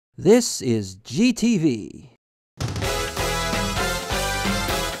This is GTV.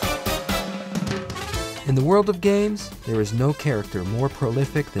 In the world of games, there is no character more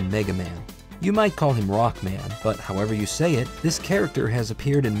prolific than Megaman. You might call him Rockman, but however you say it, this character has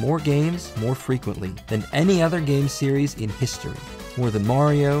appeared in more games more frequently than any other game series in history. More than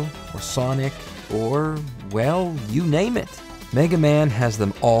Mario, or Sonic, or, well, you name it. Mega Man has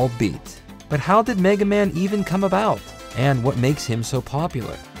them all beat. But how did Mega Man even come about? And what makes him so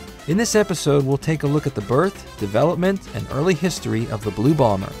popular? In this episode, we'll take a look at the birth, development, and early history of the Blue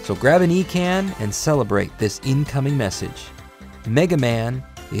Bomber. So grab an E-can and celebrate this incoming message. Mega Man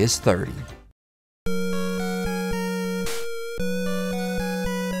is 30.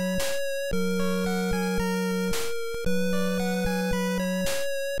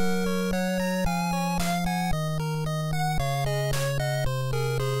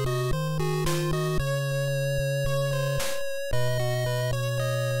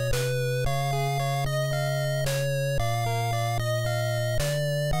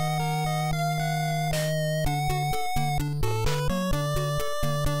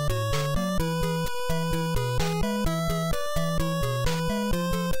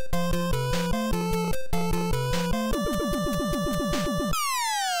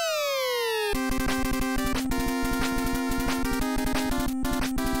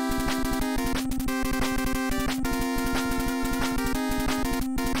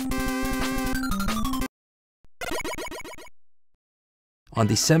 On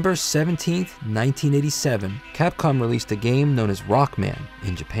December 17, 1987, Capcom released a game known as Rockman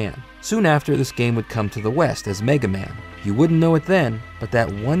in Japan. Soon after, this game would come to the West as Mega Man. You wouldn't know it then, but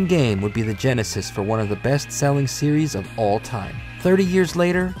that one game would be the genesis for one of the best-selling series of all time. 30 years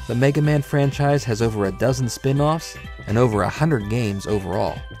later, the Mega Man franchise has over a dozen spin-offs and over 100 games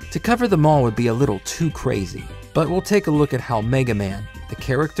overall. To cover them all would be a little too crazy, but we'll take a look at how Mega Man, the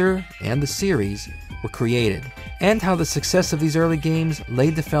character, and the series were created, and how the success of these early games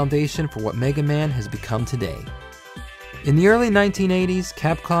laid the foundation for what Mega Man has become today. In the early 1980s,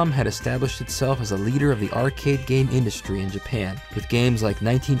 Capcom had established itself as a leader of the arcade game industry in Japan, with games like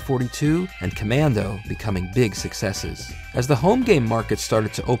 1942 and Commando becoming big successes. As the home game market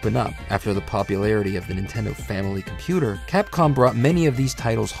started to open up after the popularity of the Nintendo Family Computer, Capcom brought many of these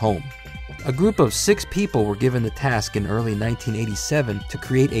titles home. A group of 6 people were given the task in early 1987 to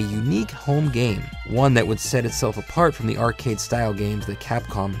create a unique home game, one that would set itself apart from the arcade-style games that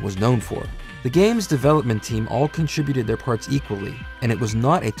Capcom was known for. The game's development team all contributed their parts equally, and it was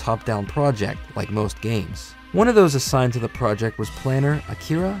not a top-down project like most games. One of those assigned to the project was planner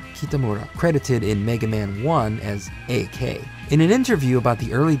Akira Kitamura, credited in Mega Man 1 as AK. In an interview about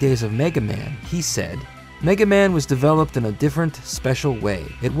the early days of Mega Man, he said, "Mega Man was developed in a different, special way.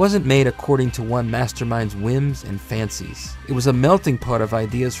 It wasn't made according to one mastermind's whims and fancies. It was a melting pot of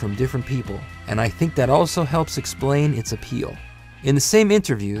ideas from different people, and I think that also helps explain its appeal." In the same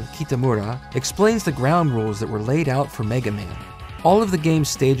interview, Kitamura explains the ground rules that were laid out for Mega Man. All of the game's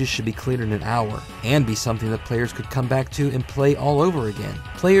stages should be cleared in an hour, and be something that players could come back to and play all over again.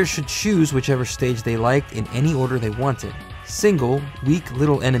 Players should choose whichever stage they liked in any order they wanted. Single, weak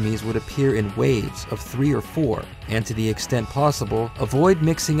little enemies would appear in waves of 3 or 4, and to the extent possible, avoid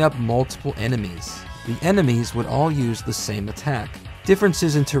mixing up multiple enemies. The enemies would all use the same attack.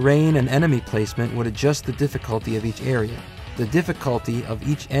 Differences in terrain and enemy placement would adjust the difficulty of each area. The difficulty of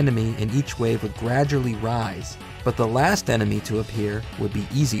each enemy in each wave would gradually rise, but the last enemy to appear would be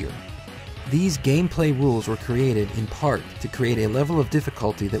easier. These gameplay rules were created in part to create a level of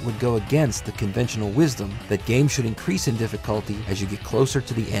difficulty that would go against the conventional wisdom that games should increase in difficulty as you get closer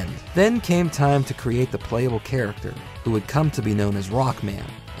to the end. Then came time to create the playable character, who would come to be known as Rockman,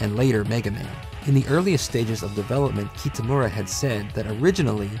 and later Mega Man. In the earliest stages of development, Kitamura had said that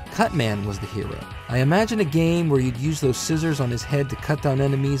originally, Cutman was the hero. "I imagine a game where you'd use those scissors on his head to cut down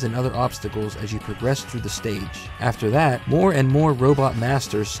enemies and other obstacles as you progressed through the stage. After that, more and more robot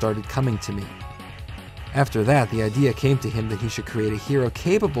masters started coming to me. After that, the idea came to him that he should create a hero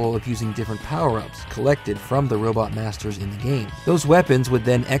capable of using different power-ups collected from the robot masters in the game. Those weapons would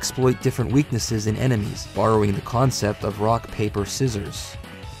then exploit different weaknesses in enemies, borrowing the concept of rock, paper, scissors.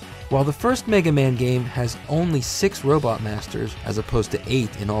 While the first Mega Man game has only 6 Robot Masters, as opposed to 8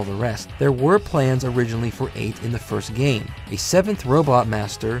 in all the rest, there were plans originally for 8 in the first game. A 7th Robot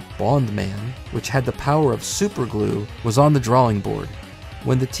Master, Bondman, which had the power of super glue, was on the drawing board.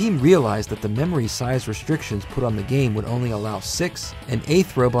 When the team realized that the memory size restrictions put on the game would only allow 6, an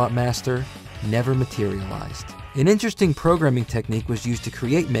 8th Robot Master never materialized. An interesting programming technique was used to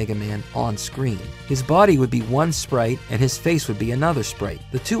create Megaman on screen. His body would be one sprite and his face would be another sprite.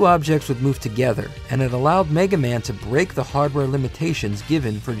 The two objects would move together, and it allowed Megaman to break the hardware limitations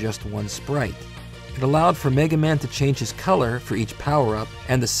given for just one sprite. It allowed for Megaman to change his color for each power-up,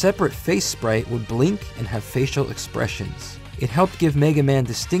 and the separate face sprite would blink and have facial expressions. It helped give Megaman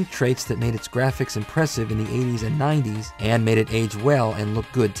distinct traits that made its graphics impressive in the 80s and 90s, and made it age well and look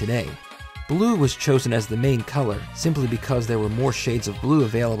good today. Blue was chosen as the main color, simply because there were more shades of blue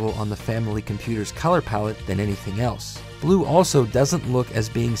available on the family computer's color palette than anything else. Blue also doesn't look as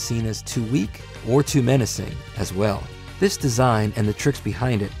being seen as too weak or too menacing as well. This design and the tricks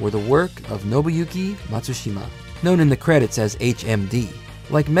behind it were the work of Nobuyuki Matsushima, known in the credits as HMD.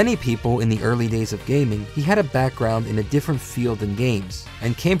 Like many people in the early days of gaming, he had a background in a different field than games,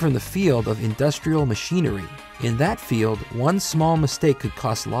 and came from the field of industrial machinery. In that field, one small mistake could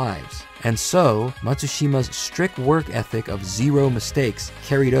cost lives, and so Matsushima's strict work ethic of zero mistakes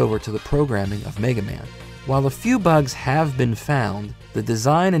carried over to the programming of Megaman. While a few bugs have been found, the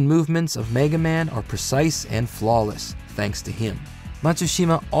design and movements of Megaman are precise and flawless, thanks to him.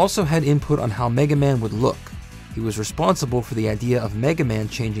 Matsushima also had input on how Megaman would look. He was responsible for the idea of Megaman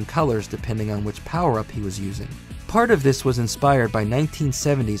changing colors depending on which power-up he was using. Part of this was inspired by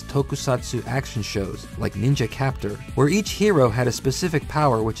 1970s tokusatsu action shows like Ninja Captor, where each hero had a specific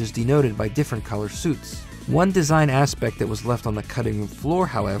power which is denoted by different color suits. One design aspect that was left on the cutting room floor,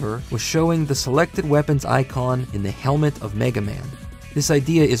 however, was showing the selected weapons icon in the helmet of Megaman. This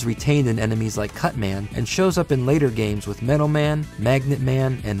idea is retained in enemies like Cutman and shows up in later games with Metal Man, Magnet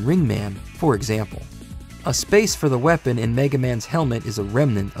Man, and Ring Man, for example. A space for the weapon in Megaman's helmet is a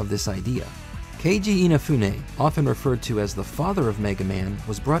remnant of this idea. Keiji Inafune, often referred to as the father of Megaman,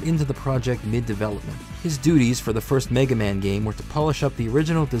 was brought into the project mid-development. His duties for the first Megaman game were to polish up the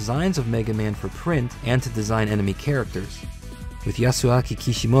original designs of Megaman for print and to design enemy characters, with Yasuaki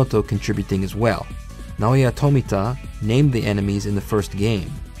Kishimoto contributing as well. Naoya Tomita named the enemies in the first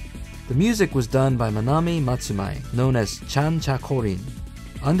game. The music was done by Manami Matsumae, known as Chan Chakorin.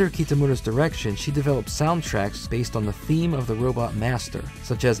 Under Kitamura's direction, she developed soundtracks based on the theme of the Robot Master,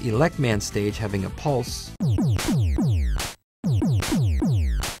 such as Electman's stage having a pulse,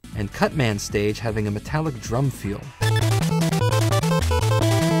 and Cutman's stage having a metallic drum feel.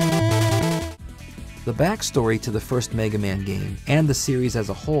 The backstory to the first Mega Man game, and the series as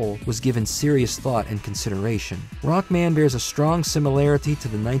a whole, was given serious thought and consideration. Rockman bears a strong similarity to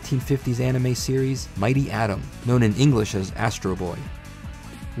the 1950s anime series Mighty Atom, known in English as Astro Boy.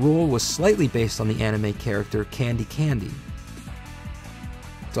 Roll was slightly based on the anime character Candy Candy.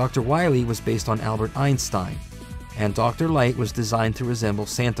 Dr. Wily was based on Albert Einstein, and Dr. Light was designed to resemble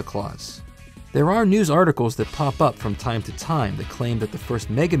Santa Claus. There are news articles that pop up from time to time that claim that the first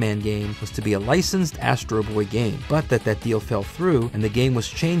Mega Man game was to be a licensed Astro Boy game, but that deal fell through and the game was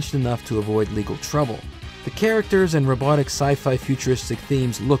changed enough to avoid legal trouble. The characters and robotic sci-fi futuristic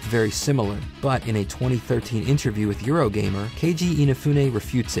themes look very similar, but in a 2013 interview with Eurogamer, Keiji Inafune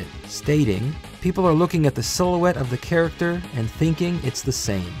refutes it, stating, "People are looking at the silhouette of the character and thinking it's the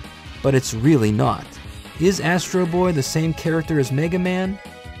same. But it's really not. Is Astro Boy the same character as Mega Man?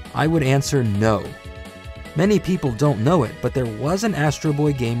 I would answer no. Many people don't know it, but there was an Astro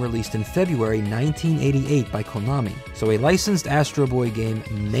Boy game released in February 1988 by Konami, so a licensed Astro Boy game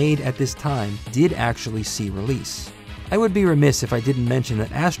made at this time did actually see release. I would be remiss if I didn't mention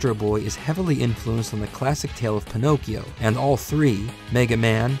that Astro Boy is heavily influenced on the classic tale of Pinocchio, and all three, Mega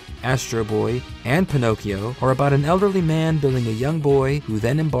Man, Astro Boy, and Pinocchio, are about an elderly man building a young boy who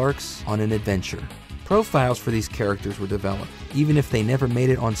then embarks on an adventure. Profiles for these characters were developed, even if they never made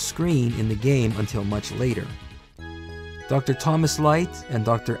it on screen in the game until much later. Dr. Thomas Light and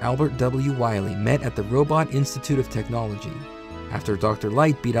Dr. Albert W. Wily met at the Robot Institute of Technology. After Dr.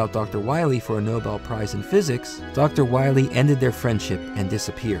 Light beat out Dr. Wily for a Nobel Prize in Physics, Dr. Wily ended their friendship and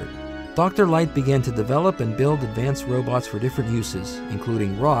disappeared. Dr. Light began to develop and build advanced robots for different uses,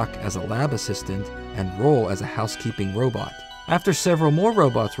 including Rock as a lab assistant and Roll as a housekeeping robot. After several more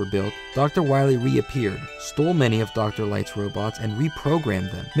robots were built, Dr. Wily reappeared, stole many of Dr. Light's robots, and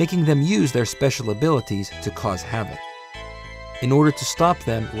reprogrammed them, making them use their special abilities to cause havoc. In order to stop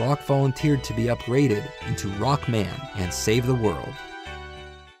them, Rock volunteered to be upgraded into Rockman and save the world.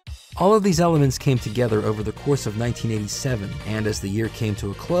 All of these elements came together over the course of 1987, and as the year came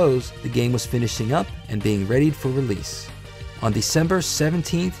to a close, the game was finishing up and being readied for release. On December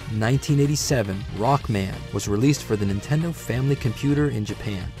 17, 1987, Rockman was released for the Nintendo Family Computer in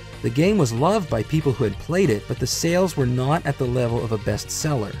Japan. The game was loved by people who had played it, but the sales were not at the level of a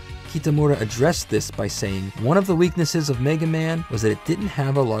bestseller. Kitamura addressed this by saying, one of the weaknesses of Mega Man was that it didn't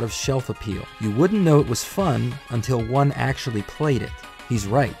have a lot of shelf appeal. You wouldn't know it was fun until one actually played it. He's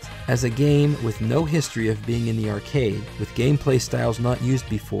right. As a game with no history of being in the arcade, with gameplay styles not used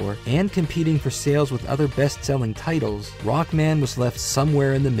before, and competing for sales with other best-selling titles, Rockman was left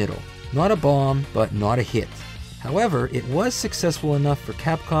somewhere in the middle. Not a bomb, but not a hit. However, it was successful enough for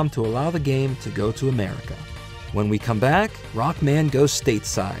Capcom to allow the game to go to America. When we come back, Rockman goes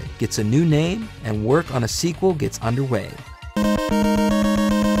stateside, gets a new name, and work on a sequel gets underway.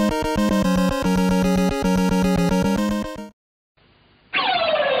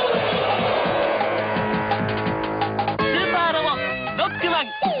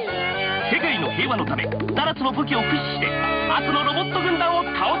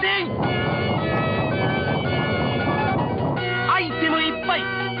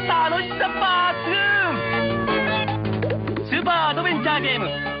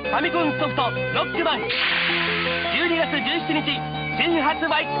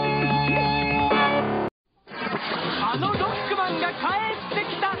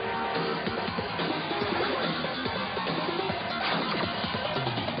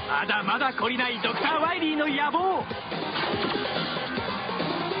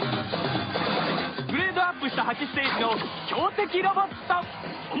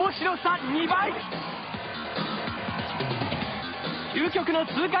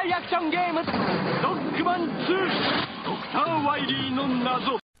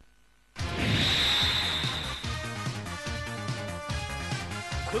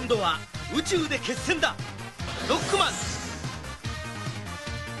今度は宇宙で決戦だ。ロックマン。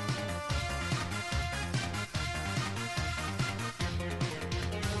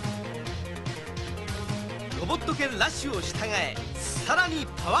ロボット犬ラッシュを従え、さらに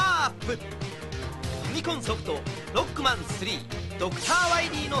パワーアップ。ファミコンソフトロックマン3ドクター・ワイ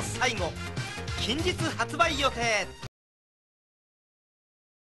リーの最後、近日発売予定。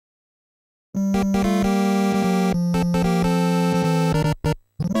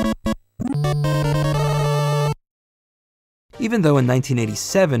Even though in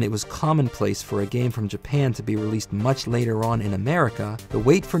 1987 it was commonplace for a game from Japan to be released much later on in America, the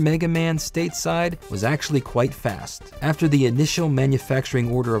wait for Mega Man stateside was actually quite fast. After the initial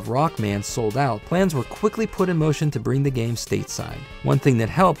manufacturing order of Rockman sold out, plans were quickly put in motion to bring the game stateside. One thing that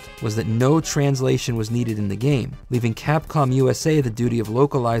helped was that no translation was needed in the game, leaving Capcom USA the duty of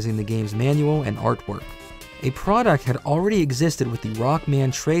localizing the game's manual and artwork. A product had already existed with the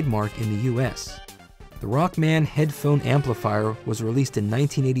Rockman trademark in the US. The Rockman headphone amplifier was released in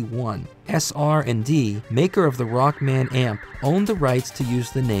 1981. SR&D, maker of the Rockman amp, owned the rights to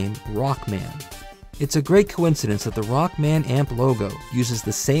use the name Rockman. It's a great coincidence that the Rockman amp logo uses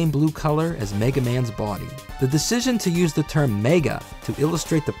the same blue color as Mega Man's body. The decision to use the term Mega to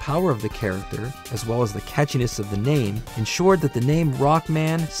illustrate the power of the character, as well as the catchiness of the name, ensured that the name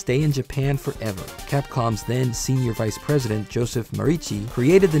Rockman stay in Japan forever. Capcom's then senior vice president, Joseph Marici,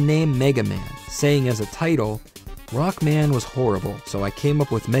 created the name Mega Man, saying as a title, Rockman was horrible, so I came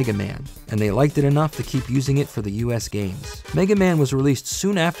up with Mega Man, and they liked it enough to keep using it for the US games. Mega Man was released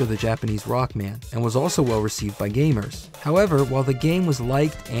soon after the Japanese Rockman, and was also well received by gamers. However, while the game was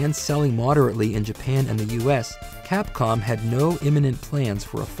liked and selling moderately in Japan and the US, Capcom had no imminent plans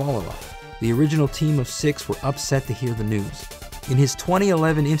for a follow-up. The original team of 6 were upset to hear the news. In his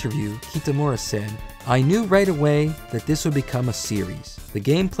 2011 interview, Kitamura said, "I knew right away that this would become a series. The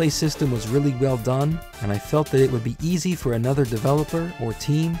gameplay system was really well done, and I felt that it would be easy for another developer or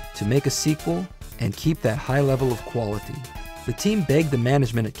team to make a sequel and keep that high level of quality." The team begged the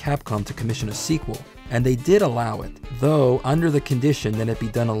management at Capcom to commission a sequel, and they did allow it, though under the condition that it be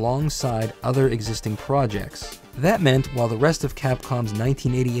done alongside other existing projects. That meant while the rest of Capcom's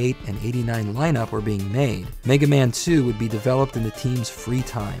 1988 and 89 lineup were being made, Mega Man 2 would be developed in the team's free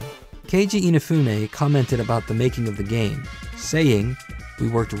time. Keiji Inafune commented about the making of the game, saying, "We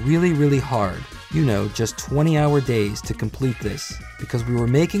worked really hard, just 20-hour days to complete this, because we were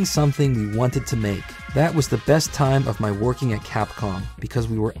making something we wanted to make. That was the best time of my working at Capcom, because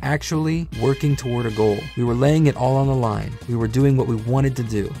we were actually working toward a goal. We were laying it all on the line. We were doing what we wanted to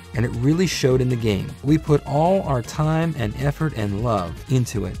do, and it really showed in the game. We put all our time and effort and love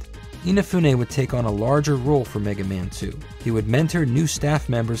into it." Inafune would take on a larger role for Mega Man 2. He would mentor new staff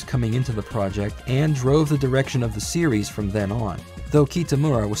members coming into the project and drove the direction of the series from then on, though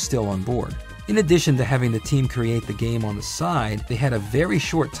Kitamura was still on board. In addition to having the team create the game on the side, they had a very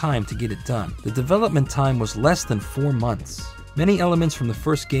short time to get it done. The development time was less than 4 months. Many elements from the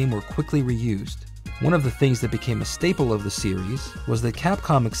first game were quickly reused. One of the things that became a staple of the series was that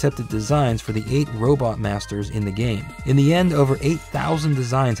Capcom accepted designs for the 8 Robot Masters in the game. In the end, over 8,000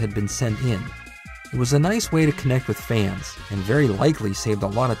 designs had been sent in. It was a nice way to connect with fans, and very likely saved a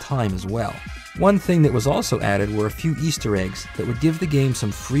lot of time as well. One thing that was also added were a few Easter eggs that would give the game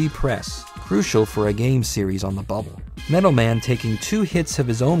some free press, crucial for a game series on the bubble. Metal Man taking 2 hits of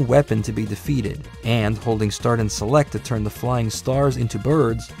his own weapon to be defeated, and holding start and select to turn the flying stars into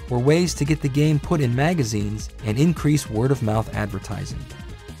birds were ways to get the game put in magazines and increase word-of-mouth advertising.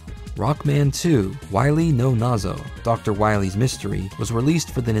 Rockman 2, Wily no Nazo, Dr. Wily's Mystery, was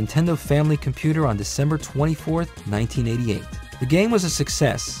released for the Nintendo Family Computer on December 24, 1988. The game was a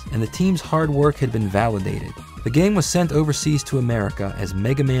success, and the team's hard work had been validated. The game was sent overseas to America as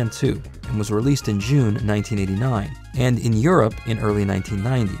Megaman 2, and was released in June 1989, and in Europe in early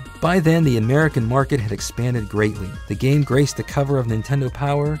 1990. By then, the American market had expanded greatly. The game graced the cover of Nintendo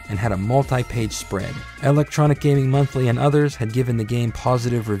Power and had a multi-page spread. Electronic Gaming Monthly and others had given the game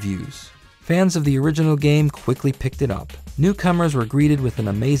positive reviews. Fans of the original game quickly picked it up. Newcomers were greeted with an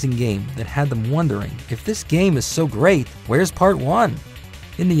amazing game that had them wondering, if this game is so great, where's Part 1?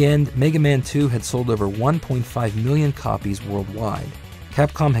 In the end, Mega Man 2 had sold over 1.5 million copies worldwide.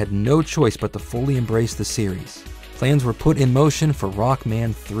 Capcom had no choice but to fully embrace the series. Plans were put in motion for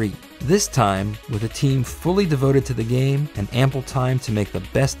Rockman 3, this time with a team fully devoted to the game and ample time to make the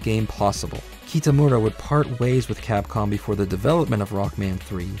best game possible. Kitamura would part ways with Capcom before the development of Rockman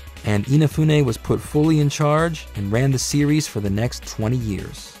 3, and Inafune was put fully in charge and ran the series for the next 20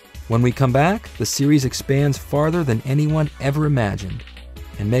 years. When we come back, the series expands farther than anyone ever imagined,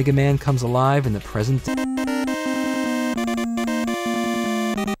 and Mega Man comes alive in the present day.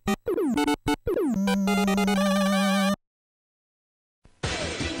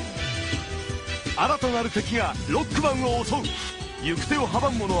 新たなる敵がロックマンを襲う。行く手を阻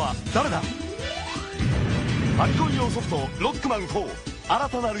む者は誰だ。ファミコン用ソフトロックマン4新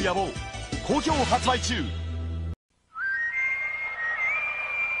たなる野望好評発売中。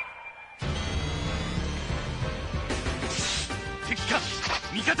敵か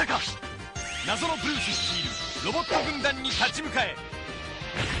味方か、謎のブルース率いるロボット軍団に立ち向かえ。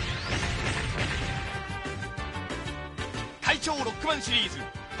隊長ロックマンシリーズフ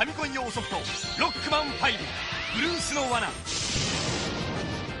ァミコン用ソフトロックマン5ブルースの罠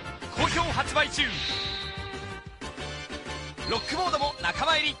好評発売中。ロックモードも仲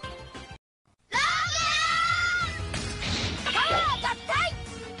間入り。ローパワー合体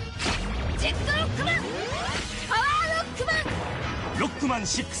ジェットロックマンパワーロックマンロックマン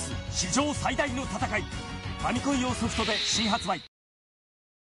6史上最大の戦いファミコン用ソフトで新発売。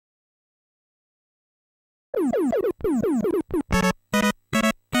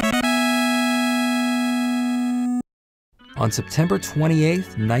On September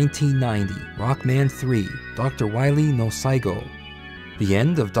 28, 1990, Rockman 3, Dr. Wily no Saigo. The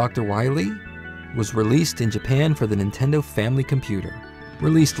end of Dr. Wily was released in Japan for the Nintendo Family Computer.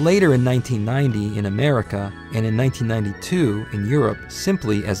 Released later in 1990 in America and in 1992 in Europe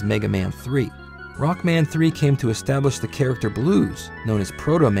simply as Mega Man 3. Rockman 3 came to establish the character Blues, known as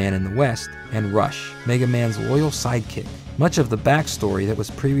Proto Man in the West, and Rush, Mega Man's loyal sidekick. Much of the backstory that was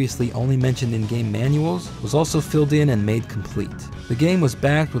previously only mentioned in game manuals was also filled in and made complete. The game was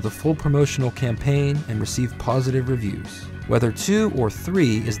backed with a full promotional campaign and received positive reviews. Whether 2 or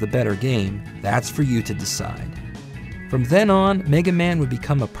 3 is the better game, that's for you to decide. From then on, Mega Man would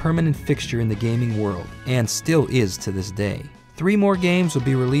become a permanent fixture in the gaming world, and still is to this day. 3 more games would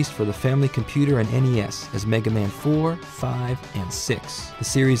be released for the Family Computer and NES as Mega Man 4, 5, and 6. The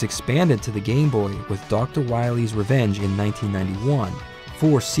series expanded to the Game Boy with Dr. Wily's Revenge in 1991.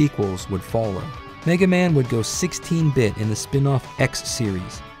 4 sequels would follow. Mega Man would go 16-bit in the spin-off X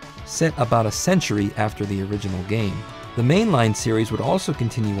series, set about a century after the original game. The mainline series would also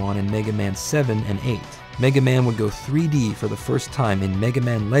continue on in Mega Man 7 and 8. Mega Man would go 3D for the first time in Mega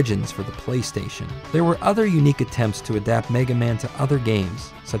Man Legends for the PlayStation. There were other unique attempts to adapt Mega Man to other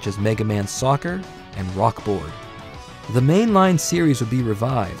games, such as Mega Man Soccer and Rockboard. The mainline series would be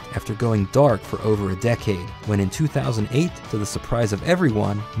revived after going dark for over a decade, when in 2008, to the surprise of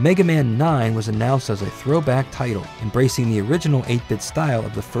everyone, Mega Man 9 was announced as a throwback title, embracing the original 8-bit style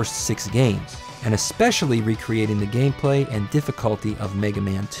of the first 6 games, and especially recreating the gameplay and difficulty of Mega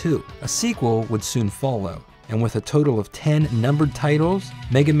Man 2. A sequel would soon follow, and with a total of 10 numbered titles,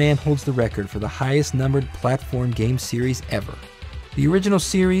 Mega Man holds the record for the highest numbered platform game series ever. The original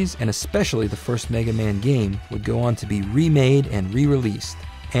series, and especially the first Mega Man game, would go on to be remade and re-released,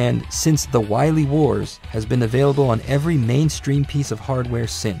 And since the Wily Wars has been available on every mainstream piece of hardware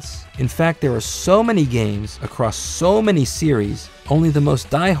since. In fact, there are so many games across so many series, only the most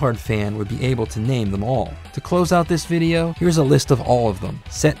diehard fan would be able to name them all. To close out this video, here's a list of all of them,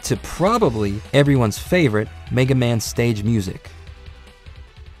 set to probably everyone's favorite Mega Man stage music.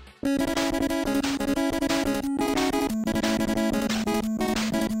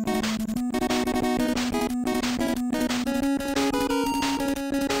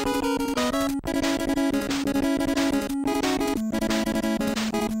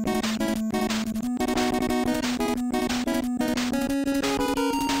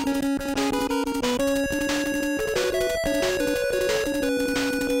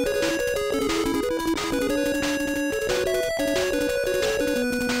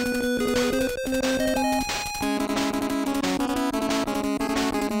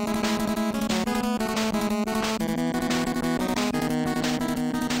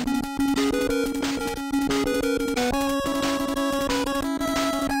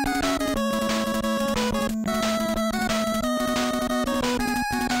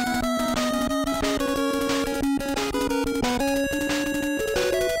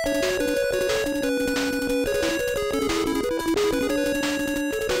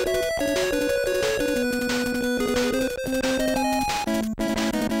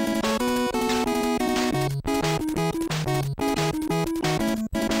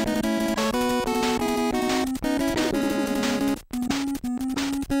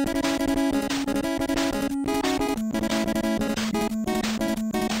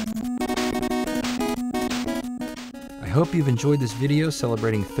 I hope you've enjoyed this video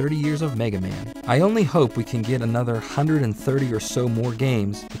celebrating 30 years of Mega Man. I only hope we can get another 130 or so more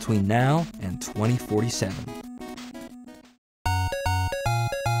games between now and 2047.